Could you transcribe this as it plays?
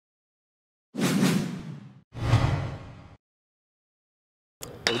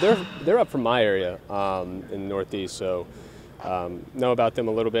They're up from my area in the Northeast, so know about them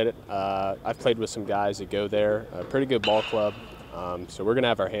a little bit. I've played with some guys that go there. A pretty good ball club. So we're going to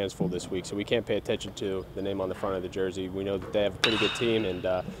have our hands full this week, so we can't pay attention to the name on the front of the jersey. We know that they have a pretty good team, and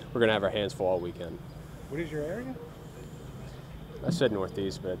we're going to have our hands full all weekend. What is your area? I said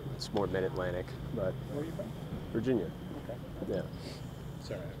Northeast, but it's more Mid-Atlantic. But where are you from? Virginia. Okay. Yeah.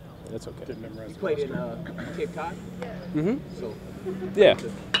 Sorry. That's okay. Didn't memorize. You played in Cape Cod? Mm-hmm. So yeah.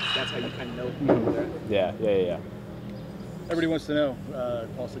 That's how you kind of know people there? Yeah. Everybody wants to know,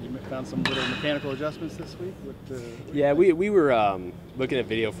 Paul said you found some little mechanical adjustments this week? Yeah, we were looking at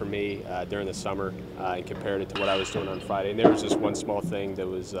video for me during the summer and compared it to what I was doing on Friday. And there was just one small thing that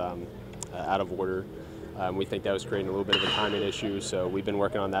was out of order. We think that was creating a little bit of a timing issue, so we've been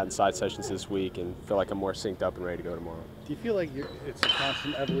working on that in side sessions this week and feel like I'm more synced up and ready to go tomorrow. Do you feel like it's a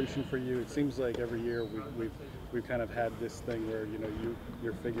constant evolution for you? It seems like every year we've kind of had this thing where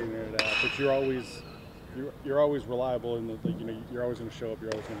you're figuring it out, but you're always reliable in that you're always going to show up,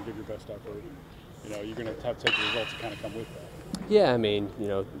 you're always going to give your best effort. You're going to have to take the results that kind of come with that. Yeah, I mean,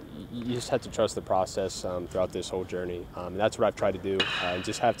 you just have to trust the process throughout this whole journey. And that's what I've tried to do.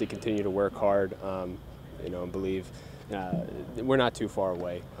 Just have to continue to work hard, and believe we're not too far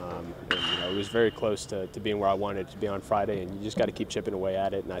away. It was very close to being where I wanted to be on Friday, and you just got to keep chipping away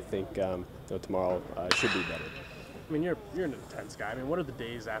at it. And I think tomorrow should be better. I mean, you're an intense guy. I mean, what are the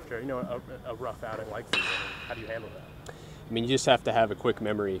days after a rough outing like for you? How do you handle that? I mean, you just have to have a quick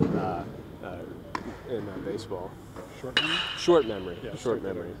memory in baseball. Short memory? Short memory. Yeah, short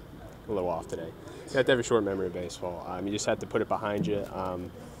memory. A little off today. You have to have a short memory of baseball. You just have to put it behind you.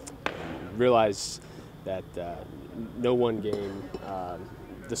 Realize that no one game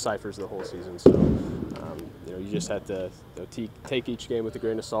deciphers the whole season. So, you just have to take each game with a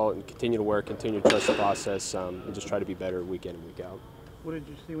grain of salt and continue to work, continue to trust the process, and just try to be better week in and week out. What did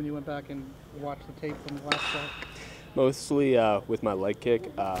you see when you went back and watched the tape from the last shot? Mostly with my leg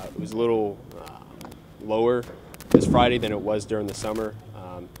kick. It was a little lower this Friday than it was during the summer.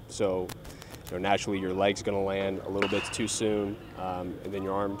 So naturally your leg's going to land a little bit too soon, and then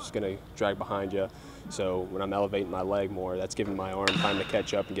your arm's going to drag behind you. So when I'm elevating my leg more, that's giving my arm time to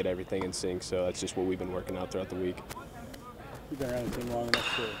catch up and get everything in sync. So that's just what we've been working out throughout the week. You've been around the team long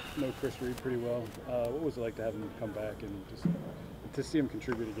enough to know Chris Reed pretty well. What was it like to have him come back and just to see him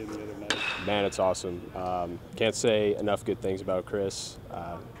contribute again the other night? Man, it's awesome. Can't say enough good things about Chris.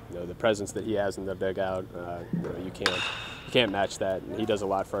 The presence that he has in the dugout, you can't match that. And he does a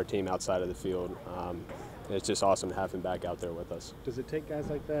lot for our team outside of the field. It's just awesome to have him back out there with us. Does it take guys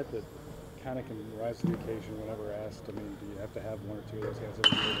like that kind of can rise to the occasion whenever asked? I mean, do you have to have one or two of those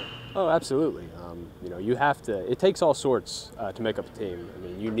guys every year? Oh, absolutely. You have to. It takes all sorts to make up a team. I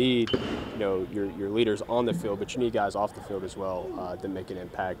mean, you need, your leaders on the field, but you need guys off the field as well that make an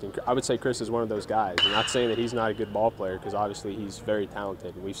impact. And I would say Chris is one of those guys. I'm not saying that he's not a good ball player, because obviously he's very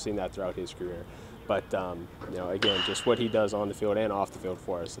talented, and we've seen that throughout his career. But again, just what he does on the field and off the field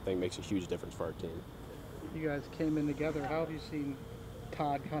for us, I think makes a huge difference for our team. You guys came in together. How have you seen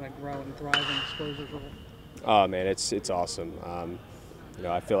Todd kind of grow and thrive in Squirzel's role? Oh man, it's awesome.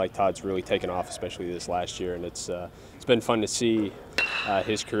 I feel like Todd's really taken off, especially this last year, and it's been fun to see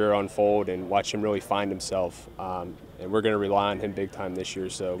his career unfold and watch him really find himself. And we're going to rely on him big time this year,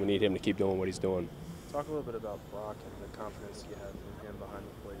 so we need him to keep doing what he's doing. Talk a little bit about Brock and the confidence you have in him behind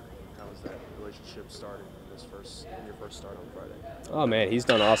the plate. How has that relationship started in your first start on Friday? Oh man, he's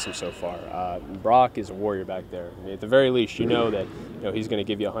done awesome so far. Brock is a warrior back there. I mean, at the very least, you know that he's going to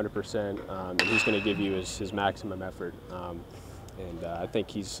give you 100%, and he's going to give you his maximum effort. And I think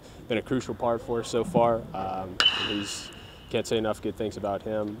he's been a crucial part for us so far. Can't say enough good things about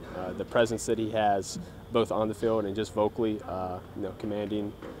him. The presence that he has, both on the field and just vocally,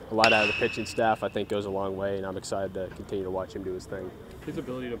 commanding a lot out of the pitching staff, I think goes a long way, and I'm excited to continue to watch him do his thing. His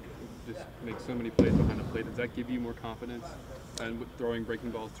ability to just make so many plays behind the plate, does that give you more confidence? And with throwing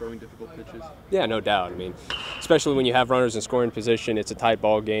breaking balls, throwing difficult pitches? Yeah, no doubt. I mean, especially when you have runners in scoring position, it's a tight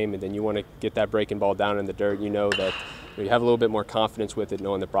ball game, and then you want to get that breaking ball down in the dirt. You know that you have a little bit more confidence with it,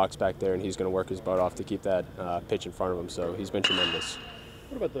 knowing that Brock's back there and he's going to work his butt off to keep that pitch in front of him. So he's been tremendous.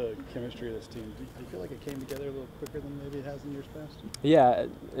 What about the chemistry of this team? Do you feel like it came together a little quicker than maybe it has in years past? Yeah,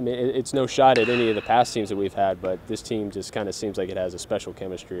 I mean, it's no shot at any of the past teams that we've had, but this team just kind of seems like it has a special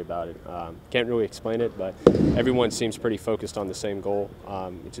chemistry about it. Can't really explain it, but everyone seems pretty focused on the same goal,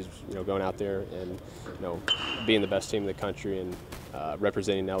 which is going out there and being the best team in the country and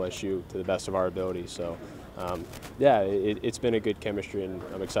representing LSU to the best of our ability. So, yeah, it's been a good chemistry, and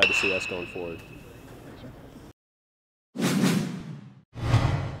I'm excited to see us going forward.